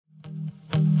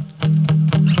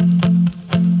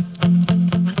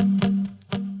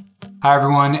Hi,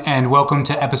 everyone, and welcome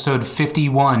to episode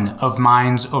 51 of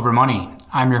Minds Over Money.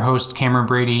 I'm your host, Cameron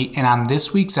Brady, and on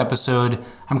this week's episode,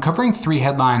 I'm covering 3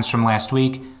 headlines from last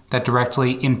week that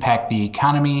directly impact the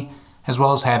economy, as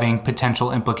well as having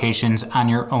potential implications on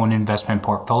your own investment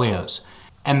portfolios.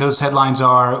 And those headlines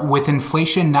are, with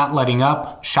inflation not letting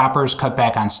up, shoppers cut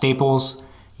back on staples,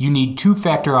 you need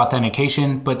two-factor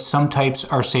authentication, but some types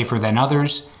are safer than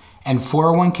others, and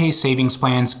 401k savings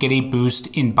plans get a boost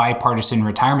in bipartisan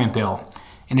retirement bill.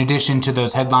 In addition to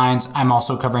those headlines, I'm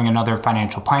also covering another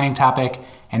financial planning topic,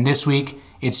 and this week,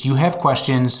 it's you have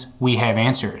questions, we have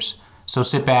answers. So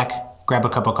sit back, grab a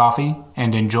cup of coffee,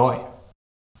 and enjoy.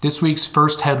 This week's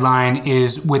first headline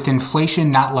is, with inflation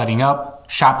not letting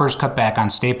up, shoppers cut back on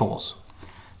staples.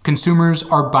 Consumers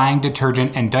are buying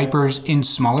detergent and diapers in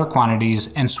smaller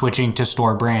quantities and switching to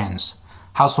store brands.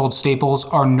 Household staples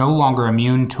are no longer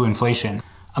immune to inflation.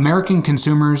 American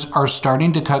consumers are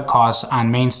starting to cut costs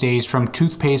on mainstays from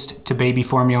toothpaste to baby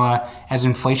formula as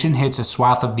inflation hits a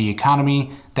swath of the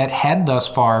economy that had thus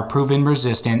far proven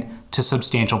resistant to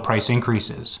substantial price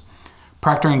increases.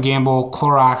 Procter & Gamble,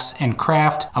 Clorox, and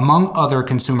Kraft, among other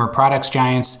consumer products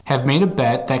giants, have made a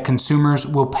bet that consumers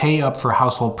will pay up for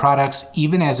household products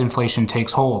even as inflation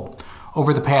takes hold.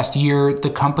 Over the past year, the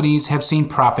companies have seen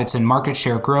profits and market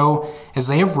share grow as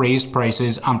they have raised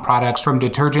prices on products from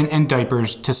detergent and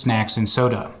diapers to snacks and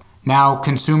soda. Now,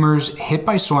 consumers hit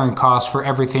by soaring costs for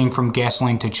everything from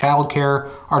gasoline to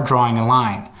childcare are drawing a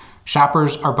line.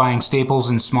 Shoppers are buying staples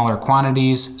in smaller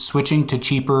quantities, switching to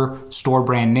cheaper store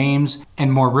brand names,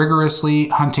 and more rigorously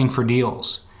hunting for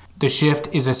deals. The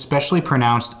shift is especially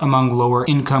pronounced among lower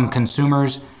income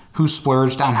consumers who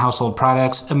splurged on household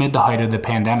products amid the height of the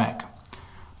pandemic.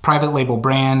 Private label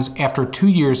brands, after 2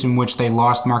 years in which they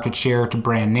lost market share to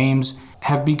brand names,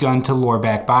 have begun to lure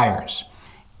back buyers.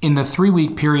 In the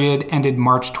 3-week period ended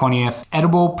March 20th,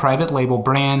 edible private label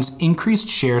brands increased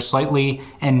share slightly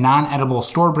and non-edible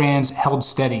store brands held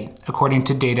steady, according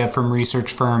to data from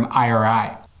research firm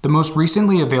IRI. The most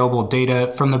recently available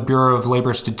data from the Bureau of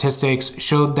Labor Statistics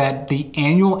showed that the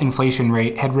annual inflation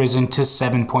rate had risen to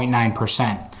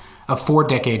 7.9%. A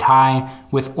 4-decade high,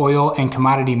 with oil and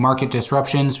commodity market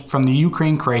disruptions from the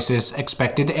Ukraine crisis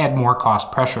expected to add more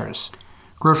cost pressures.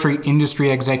 Grocery industry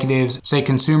executives say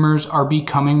consumers are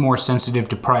becoming more sensitive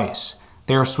to price.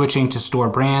 They are switching to store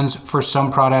brands for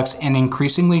some products and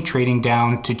increasingly trading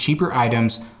down to cheaper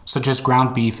items such as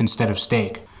ground beef instead of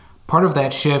steak. Part of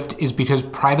that shift is because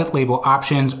private label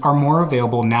options are more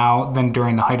available now than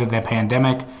during the height of the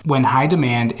pandemic, when high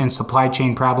demand and supply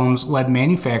chain problems led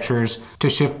manufacturers to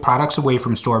shift products away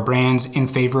from store brands in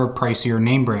favor of pricier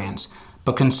name brands.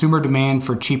 But consumer demand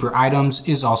for cheaper items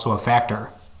is also a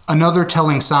factor. Another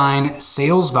telling sign,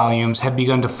 sales volumes have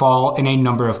begun to fall in a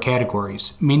number of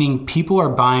categories, meaning people are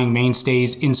buying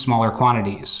mainstays in smaller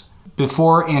quantities.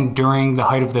 Before and during the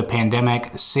height of the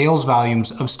pandemic, sales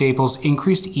volumes of staples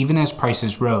increased even as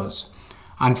prices rose.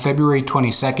 On February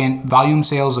 22nd, volume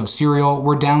sales of cereal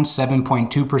were down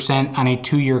 7.2% on a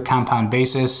 2-year compound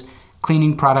basis.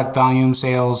 Cleaning product volume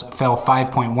sales fell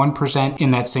 5.1%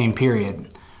 in that same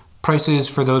period. Prices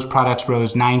for those products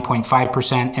rose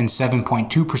 9.5% and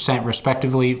 7.2%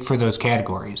 respectively for those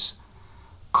categories.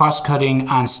 Cost-cutting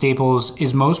on staples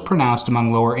is most pronounced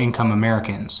among lower-income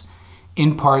Americans.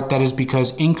 In part, that is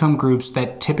because income groups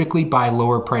that typically buy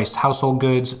lower-priced household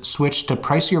goods switched to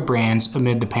pricier brands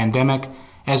amid the pandemic,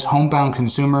 as homebound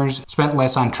consumers spent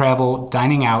less on travel,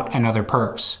 dining out, and other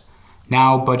perks.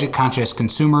 Now, budget-conscious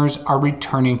consumers are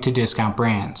returning to discount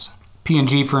brands.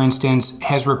 P&G, for instance,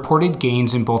 has reported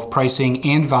gains in both pricing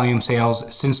and volume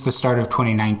sales since the start of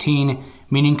 2019,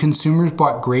 meaning consumers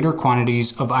bought greater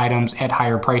quantities of items at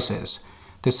higher prices.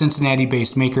 The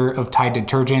Cincinnati-based maker of Tide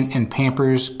detergent and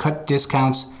Pampers cut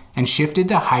discounts and shifted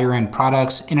to higher-end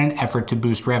products in an effort to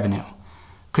boost revenue.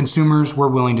 Consumers were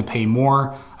willing to pay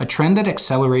more, a trend that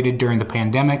accelerated during the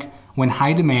pandemic when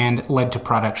high demand led to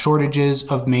product shortages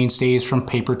of mainstays from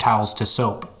paper towels to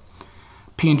soap.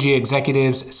 P&G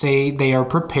executives say they are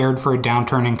prepared for a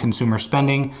downturn in consumer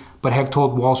spending, but have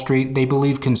told Wall Street they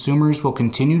believe consumers will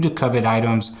continue to covet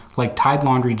items like Tide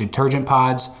laundry detergent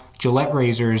pods, Gillette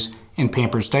razors, and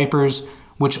Pampers diapers,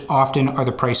 which often are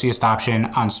the priciest option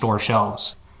on store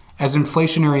shelves. As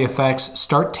inflationary effects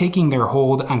start taking their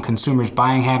hold on consumers'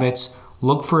 buying habits,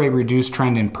 look for a reduced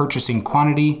trend in purchasing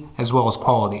quantity as well as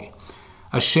quality.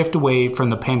 A shift away from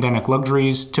the pandemic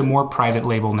luxuries to more private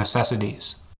label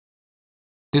necessities.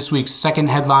 This week's second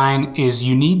headline is,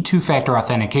 you need two-factor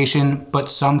authentication, but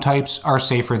some types are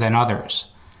safer than others.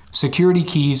 Security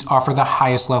keys offer the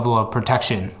highest level of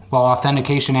protection, while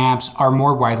authentication apps are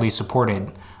more widely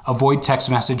supported. Avoid text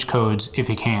message codes if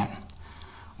you can.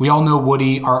 We all know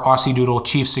Woody, our Aussie Doodle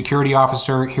Chief Security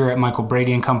Officer here at Michael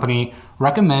Brady & Company,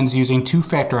 recommends using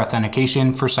two-factor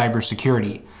authentication for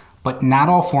cybersecurity, but not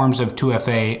all forms of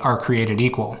 2FA are created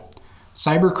equal.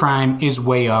 Cybercrime is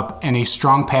way up, and a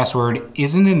strong password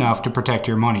isn't enough to protect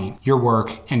your money, your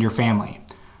work, and your family.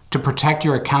 To protect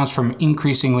your accounts from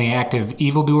increasingly active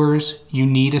evildoers, you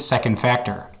need a second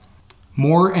factor.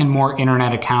 More and more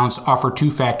internet accounts offer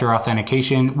two-factor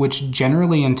authentication, which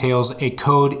generally entails a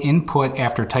code input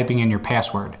after typing in your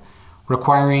password.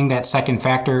 Requiring that second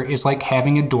factor is like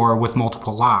having a door with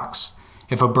multiple locks.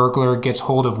 If a burglar gets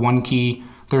hold of one key,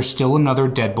 there's still another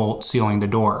deadbolt sealing the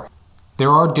door.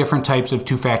 There are different types of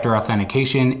two-factor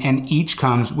authentication, and each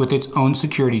comes with its own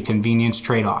security convenience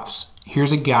trade-offs.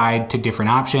 Here's a guide to different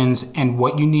options and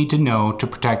what you need to know to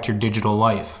protect your digital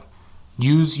life.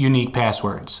 Use unique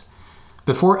passwords.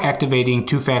 Before activating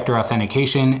two-factor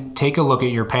authentication, take a look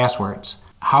at your passwords.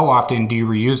 How often do you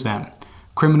reuse them?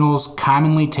 Criminals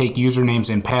commonly take usernames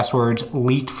and passwords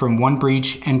leaked from one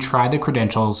breach and try the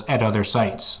credentials at other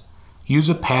sites. Use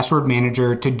a password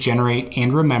manager to generate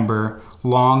and remember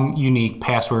long, unique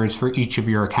passwords for each of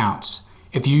your accounts.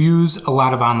 If you use a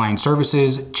lot of online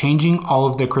services, changing all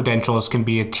of the credentials can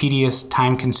be a tedious,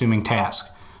 time-consuming task,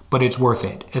 but it's worth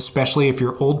it, especially if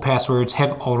your old passwords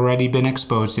have already been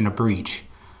exposed in a breach.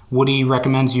 Woody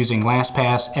recommends using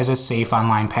LastPass as a safe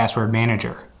online password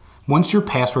manager. Once your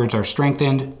passwords are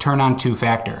strengthened, turn on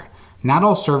two-factor. Not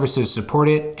all services support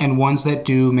it, and ones that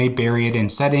do may bury it in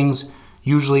settings,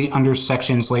 usually under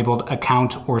sections labeled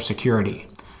Account or Security.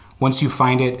 Once you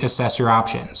find it, assess your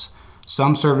options.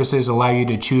 Some services allow you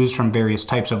to choose from various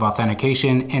types of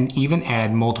authentication and even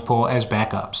add multiple as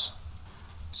backups.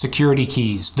 Security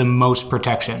keys, the most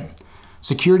protection.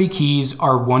 Security keys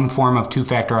are one form of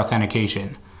two-factor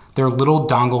authentication. They're little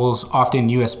dongles, often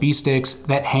USB sticks,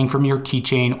 that hang from your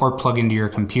keychain or plug into your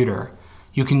computer.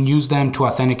 You can use them to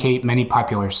authenticate many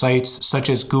popular sites, such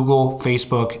as Google,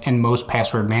 Facebook, and most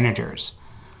password managers.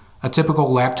 A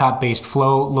typical laptop-based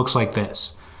flow looks like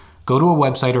this. Go to a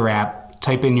website or app,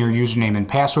 type in your username and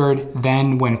password,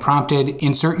 then, when prompted,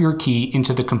 insert your key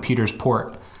into the computer's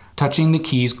port. Touching the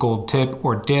key's gold tip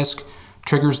or disk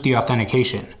triggers the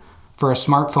authentication. For a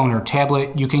smartphone or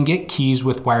tablet, you can get keys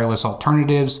with wireless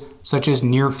alternatives, such as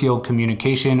near-field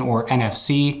communication or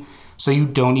NFC, so you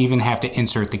don't even have to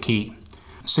insert the key.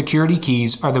 Security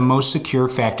keys are the most secure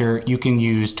factor you can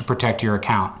use to protect your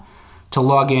account. To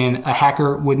log in, a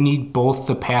hacker would need both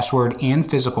the password and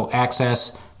physical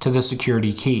access to the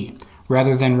security key,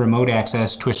 rather than remote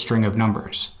access to a string of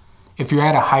numbers. If you're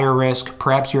at a higher risk,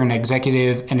 perhaps you're an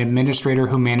executive, an administrator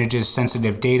who manages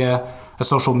sensitive data, a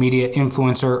social media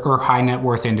influencer, or high net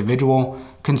worth individual,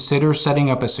 consider setting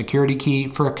up a security key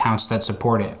for accounts that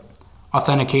support it.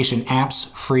 Authentication apps,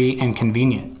 free and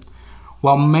convenient.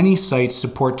 While many sites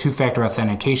support two-factor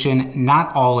authentication,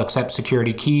 not all accept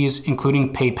security keys,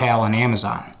 including PayPal and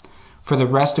Amazon. For the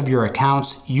rest of your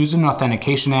accounts, use an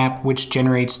authentication app which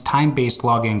generates time-based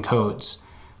login codes.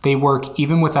 They work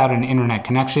even without an internet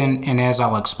connection, and as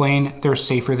I'll explain, they're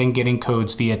safer than getting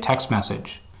codes via text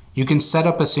message. You can set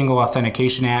up a single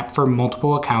authentication app for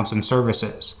multiple accounts and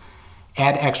services.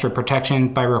 Add extra protection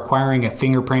by requiring a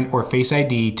fingerprint or Face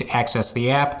ID to access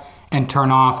the app, and turn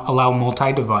off Allow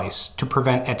Multi-Device to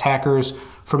prevent attackers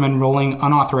from enrolling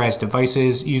unauthorized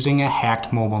devices using a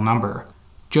hacked mobile number.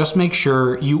 Just make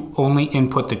sure you only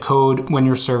input the code when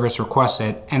your service requests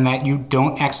it and that you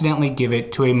don't accidentally give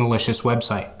it to a malicious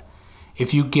website.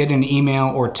 If you get an email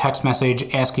or text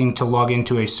message asking to log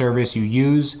into a service you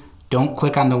use, don't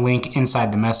click on the link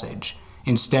inside the message.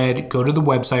 Instead, go to the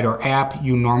website or app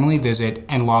you normally visit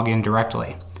and log in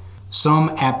directly.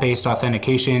 Some app-based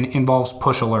authentication involves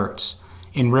push alerts.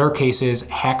 In rare cases,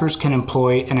 hackers can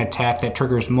employ an attack that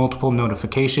triggers multiple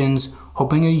notifications,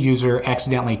 hoping a user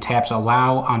accidentally taps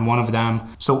allow on one of them,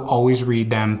 so always read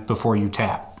them before you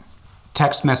tap.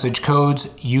 Text message codes,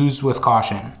 use with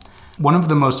caution. One of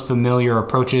the most familiar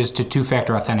approaches to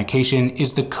two-factor authentication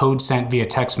is the code sent via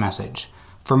text message.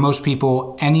 For most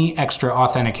people, any extra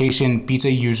authentication beats a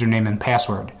username and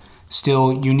password.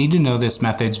 Still, you need to know this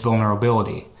method's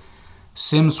vulnerability.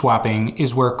 SIM swapping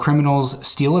is where criminals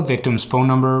steal a victim's phone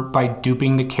number by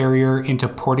duping the carrier into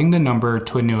porting the number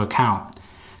to a new account.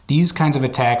 These kinds of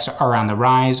attacks are on the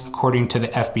rise, according to the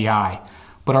FBI,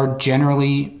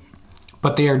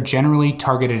 but they are generally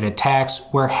targeted attacks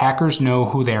where hackers know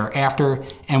who they are after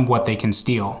and what they can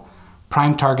steal.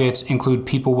 Prime targets include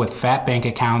people with fat bank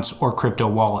accounts or crypto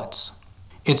wallets.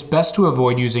 It's best to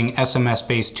avoid using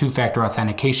SMS-based two-factor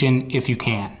authentication if you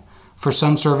can. For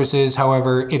some services,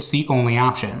 however, it's the only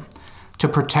option. To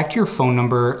protect your phone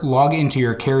number, log into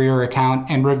your carrier account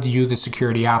and review the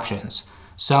security options.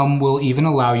 Some will even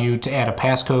allow you to add a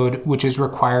passcode, which is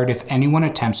required if anyone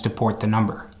attempts to port the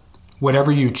number.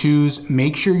 Whatever you choose,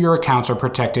 make sure your accounts are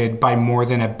protected by more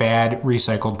than a bad,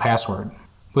 recycled password.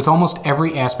 With almost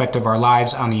every aspect of our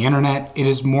lives on the internet, it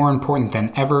is more important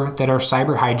than ever that our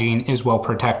cyber hygiene is well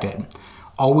protected.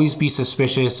 Always be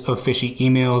suspicious of fishy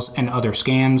emails and other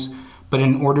scams, but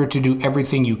in order to do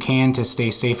everything you can to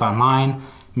stay safe online,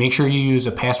 make sure you use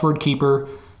a password keeper,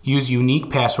 use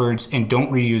unique passwords and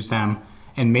don't reuse them,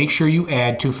 and make sure you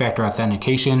add two-factor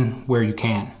authentication where you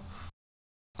can.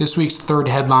 This week's third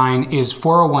headline is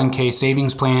 401k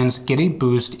savings plans get a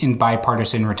boost in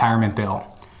bipartisan retirement bill.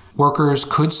 Workers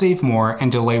could save more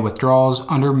and delay withdrawals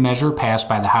under measure passed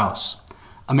by the House.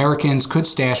 Americans could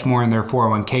stash more in their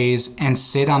 401ks and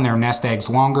sit on their nest eggs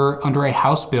longer under a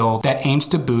House bill that aims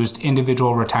to boost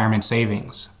individual retirement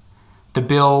savings. The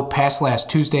bill, passed last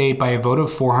Tuesday by a vote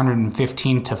of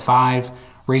 415 to 5,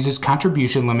 raises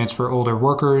contribution limits for older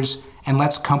workers and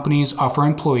lets companies offer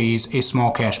employees a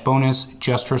small cash bonus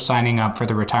just for signing up for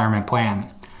the retirement plan.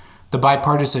 The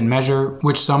bipartisan measure,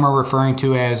 which some are referring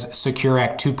to as Secure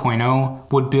Act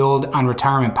 2.0, would build on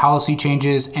retirement policy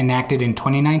changes enacted in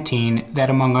 2019 that,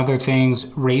 among other things,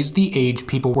 raised the age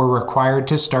people were required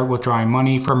to start withdrawing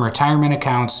money from retirement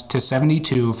accounts to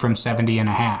 72 from 70 and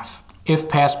a half. If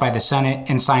passed by the Senate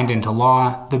and signed into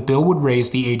law, the bill would raise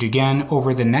the age again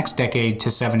over the next decade to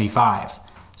 75.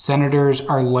 Senators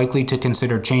are likely to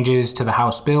consider changes to the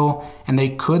House bill, and they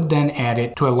could then add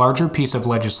it to a larger piece of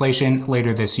legislation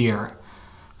later this year.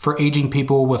 For aging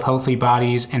people with healthy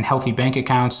bodies and healthy bank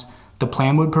accounts, the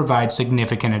plan would provide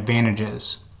significant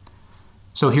advantages.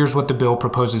 So here's what the bill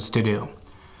proposes to do.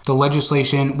 The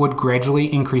legislation would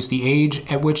gradually increase the age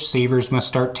at which savers must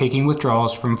start taking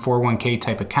withdrawals from 401k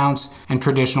type accounts and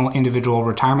traditional individual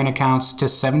retirement accounts to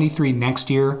 73 next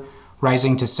year,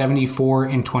 rising to 74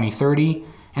 in 2030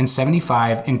 and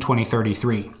 75 in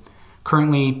 2033.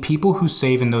 Currently, people who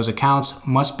save in those accounts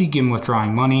must begin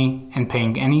withdrawing money and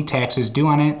paying any taxes due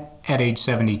on it at age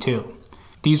 72.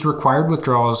 These required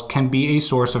withdrawals can be a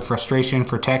source of frustration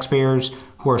for taxpayers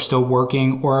who are still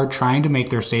working or are trying to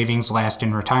make their savings last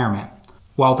in retirement.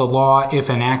 While the law, if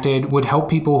enacted, would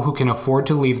help people who can afford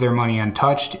to leave their money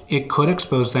untouched, it could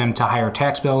expose them to higher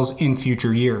tax bills in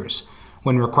future years.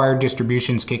 When required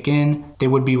distributions kick in, they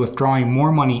would be withdrawing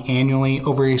more money annually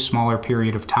over a smaller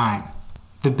period of time.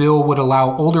 The bill would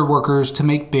allow older workers to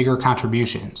make bigger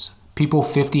contributions. People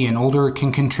 50 and older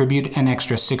can contribute an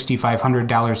extra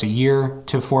 $6,500 a year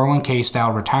to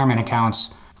 401k-style retirement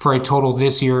accounts for a total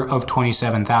this year of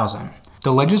 $27,000.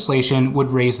 The legislation would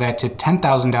raise that to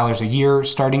 $10,000 a year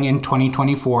starting in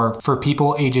 2024 for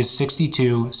people ages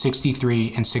 62,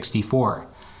 63, and 64.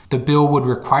 The bill would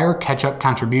require catch-up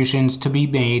contributions to be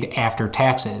made after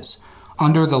taxes.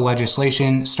 Under the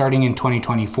legislation, starting in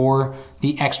 2024,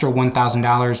 the extra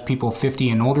 $1,000 people 50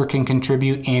 and older can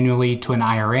contribute annually to an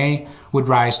IRA would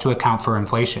rise to account for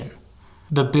inflation.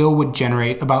 The bill would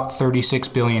generate about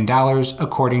 $36 billion,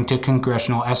 according to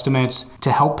congressional estimates,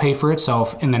 to help pay for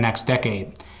itself in the next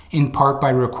decade, in part by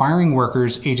requiring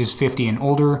workers ages 50 and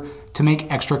older to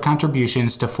make extra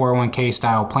contributions to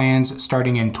 401k-style plans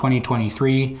starting in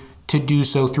 2023 to do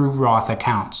so through Roth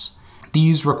accounts.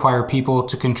 These require people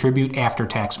to contribute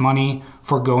after-tax money,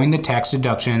 foregoing the tax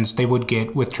deductions they would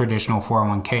get with traditional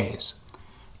 401ks.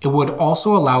 It would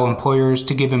also allow employers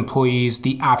to give employees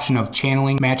the option of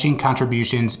channeling matching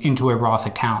contributions into a Roth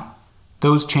account.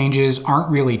 Those changes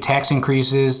aren't really tax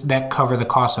increases that cover the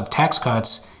cost of tax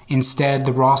cuts. Instead,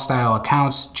 the Roth-style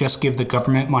accounts just give the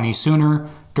government money sooner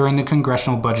during the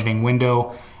congressional budgeting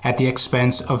window at the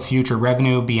expense of future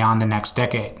revenue beyond the next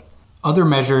decade. Other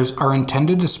measures are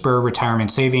intended to spur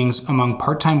retirement savings among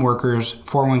part-time workers,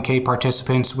 401k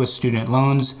participants with student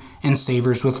loans, and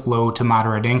savers with low to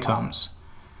moderate incomes.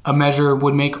 A measure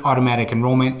would make automatic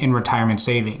enrollment in retirement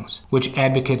savings, which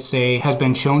advocates say has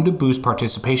been shown to boost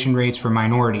participation rates for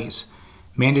minorities.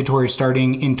 Mandatory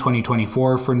starting in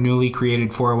 2024 for newly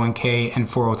created 401k and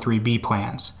 403b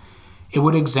plans. It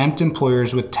would exempt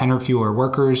employers with 10 or fewer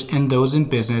workers and those in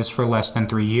business for less than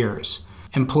 3 years.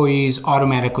 Employees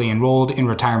automatically enrolled in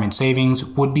retirement savings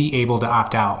would be able to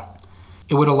opt out.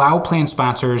 It would allow plan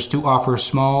sponsors to offer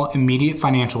small, immediate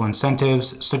financial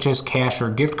incentives, such as cash or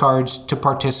gift cards, to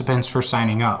participants for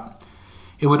signing up.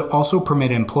 It would also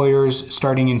permit employers,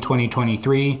 starting in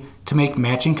 2023, to make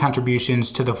matching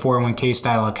contributions to the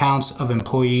 401k-style accounts of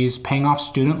employees paying off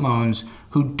student loans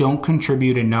who don't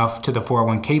contribute enough to the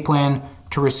 401k plan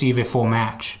to receive a full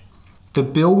match. The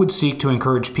bill would seek to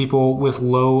encourage people with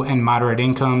low and moderate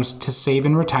incomes to save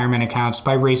in retirement accounts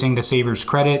by raising the saver's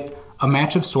credit, a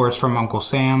match of sorts from Uncle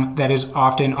Sam that is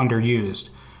often underused.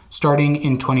 Starting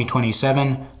in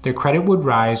 2027, the credit would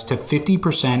rise to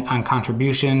 50% on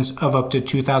contributions of up to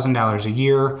 $2,000 a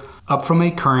year, up from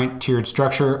a current tiered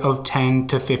structure of 10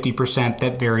 to 50%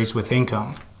 that varies with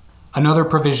income. Another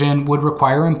provision would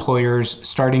require employers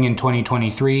starting in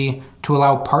 2023 to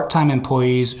allow part-time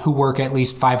employees who work at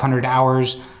least 500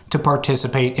 hours to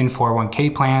participate in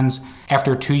 401k plans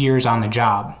after 2 years on the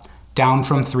job, down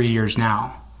from 3 years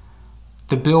now.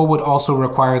 The bill would also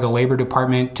require the Labor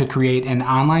Department to create an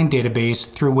online database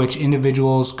through which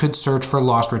individuals could search for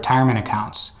lost retirement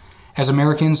accounts. As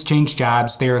Americans change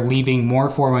jobs, they are leaving more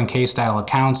 401k style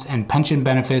accounts and pension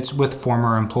benefits with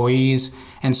former employees,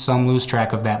 and some lose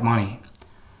track of that money.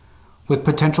 With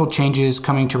potential changes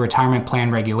coming to retirement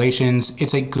plan regulations,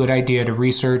 it's a good idea to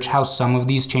research how some of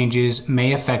these changes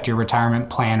may affect your retirement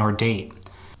plan or date.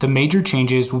 The major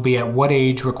changes will be at what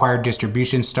age required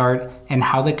distributions start and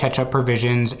how the catch-up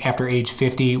provisions after age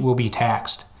 50 will be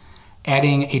taxed.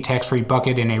 Adding a tax-free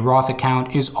bucket in a Roth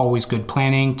account is always good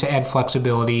planning to add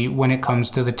flexibility when it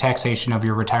comes to the taxation of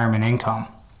your retirement income.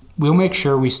 We'll make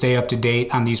sure we stay up to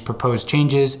date on these proposed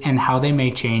changes and how they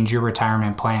may change your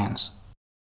retirement plans.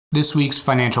 This week's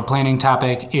financial planning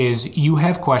topic is You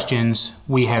Have Questions,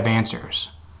 We Have Answers.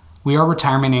 We are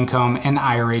retirement income and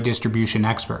IRA distribution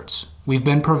experts. We've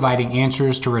been providing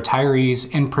answers to retirees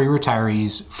and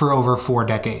pre-retirees for over 4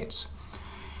 decades.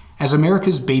 As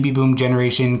America's baby boom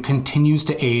generation continues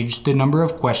to age, the number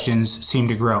of questions seem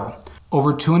to grow.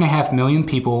 Over 2.5 million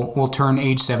people will turn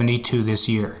age 72 this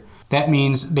year. That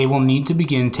means they will need to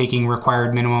begin taking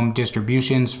required minimum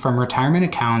distributions from retirement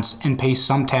accounts and pay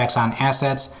some tax on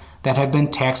assets that have been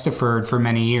tax deferred for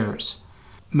many years.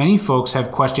 Many folks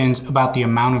have questions about the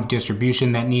amount of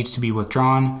distribution that needs to be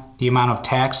withdrawn, the amount of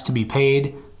tax to be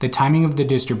paid, the timing of the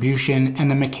distribution, and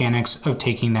the mechanics of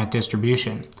taking that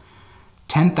distribution.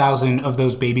 10,000 of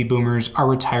those baby boomers are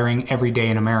retiring every day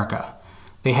in America.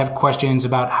 They have questions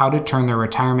about how to turn their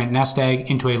retirement nest egg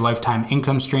into a lifetime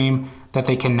income stream that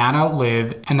they cannot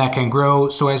outlive and that can grow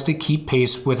so as to keep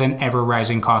pace with an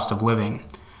ever-rising cost of living.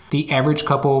 The average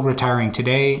couple retiring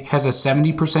today has a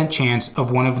 70% chance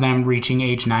of one of them reaching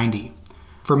age 90.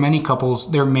 For many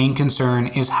couples, their main concern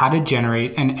is how to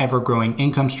generate an ever-growing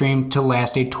income stream to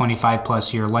last a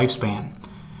 25-plus year lifespan.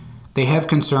 They have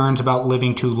concerns about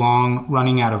living too long,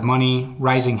 running out of money,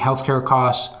 rising healthcare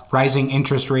costs, rising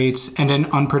interest rates, and an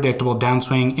unpredictable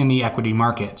downswing in the equity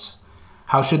markets.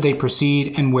 How should they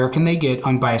proceed, and where can they get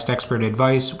unbiased expert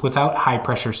advice without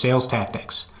high-pressure sales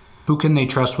tactics? Who can they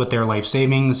trust with their life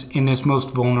savings in this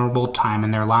most vulnerable time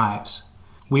in their lives?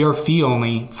 We are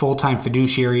fee-only, full-time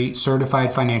fiduciary,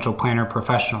 certified financial planner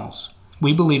professionals.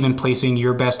 We believe in placing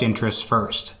your best interests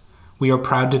first. We are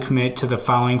proud to commit to the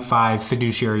following 5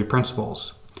 fiduciary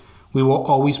principles. We will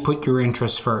always put your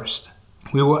interests first.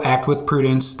 We will act with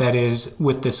prudence, that is,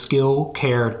 with the skill,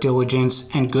 care, diligence,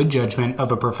 and good judgment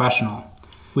of a professional.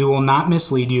 We will not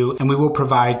mislead you, and we will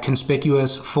provide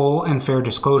conspicuous, full, and fair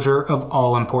disclosure of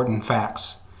all important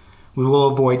facts. We will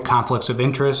avoid conflicts of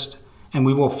interest, and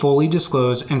we will fully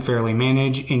disclose and fairly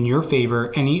manage in your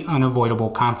favor any unavoidable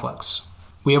conflicts.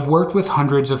 We have worked with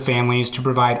hundreds of families to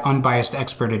provide unbiased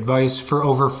expert advice for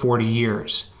over 40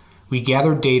 years. We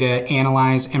gather data,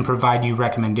 analyze, and provide you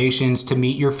recommendations to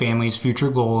meet your family's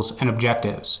future goals and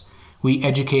objectives. We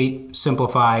educate,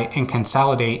 simplify, and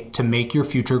consolidate to make your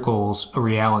future goals a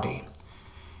reality.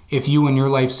 If you and your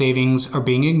life savings are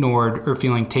being ignored or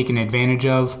feeling taken advantage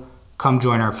of, come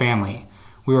join our family.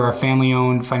 We are a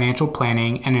family-owned financial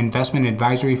planning and investment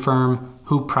advisory firm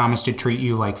who promise to treat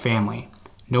you like family.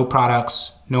 No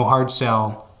products, no hard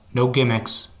sell, no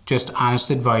gimmicks, just honest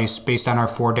advice based on our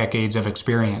 4 decades of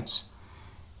experience.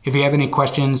 If you have any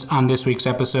questions on this week's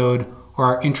episode or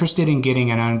are interested in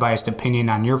getting an unbiased opinion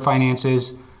on your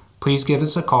finances, please give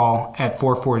us a call at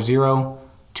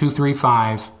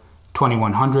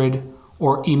 440-235-2100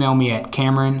 or email me at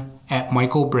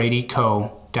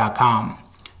Cameron@michaelbradyco.com.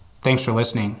 Thanks for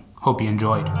listening. Hope you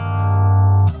enjoyed.